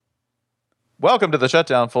Welcome to the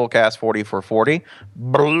Shutdown Fullcast 40 for 40,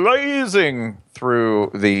 blazing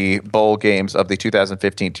through the bowl games of the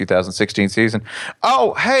 2015-2016 season.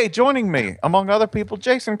 Oh, hey, joining me, among other people,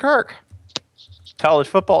 Jason Kirk, college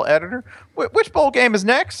football editor. Which bowl game is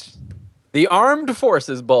next? The Armed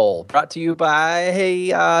Forces Bowl, brought to you by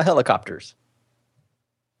helicopters.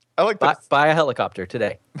 I like that. By a helicopter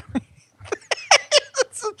today.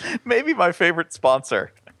 Maybe my favorite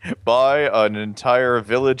sponsor. Buy an entire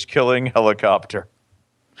village-killing helicopter.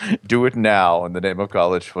 Do it now in the name of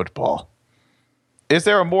college football. Is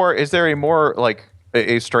there a more like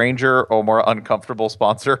a stranger or more uncomfortable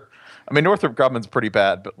sponsor? I mean, Northrop Grumman's pretty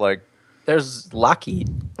bad, but like there's Lockheed,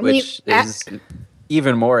 which is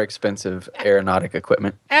even more expensive aeronautic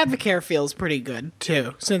equipment. Advocare feels pretty good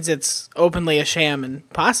too, since it's openly a sham and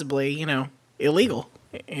possibly, illegal.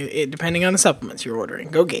 Depending on the supplements you're ordering.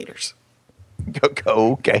 Go Gators.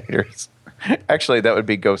 Go Gators. Actually, that would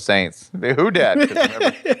be Go Saints. Who dat?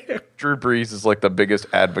 Drew Brees is like the biggest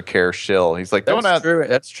Advocare shill. He's like,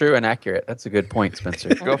 That's true and accurate. That's a good point,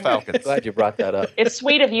 Spencer. Go Falcons. Glad you brought that up. It's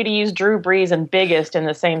sweet of you to use Drew Brees and biggest in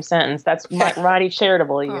the same sentence. That's mighty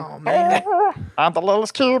charitable of you. Oh, man. I'm the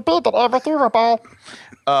littlest QB that ever threw a ball.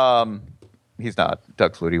 He's not.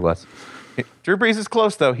 Doug Flutie was. Drew Brees is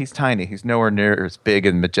close, though. He's tiny. He's nowhere near as big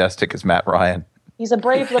and majestic as Matt Ryan. He's a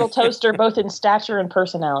brave little toaster, both in stature and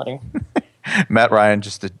personality. Matt Ryan,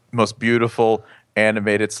 just the most beautiful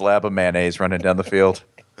animated slab of mayonnaise running down the field.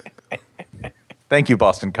 Thank you,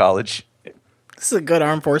 Boston College. This is a good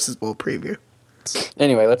Armed Forces Bowl preview.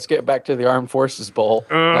 Anyway, let's get back to the Armed Forces Bowl.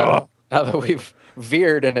 Now that we've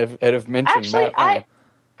veered and have mentioned Actually, Matt Ryan.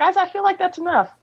 guys, I feel like that's enough.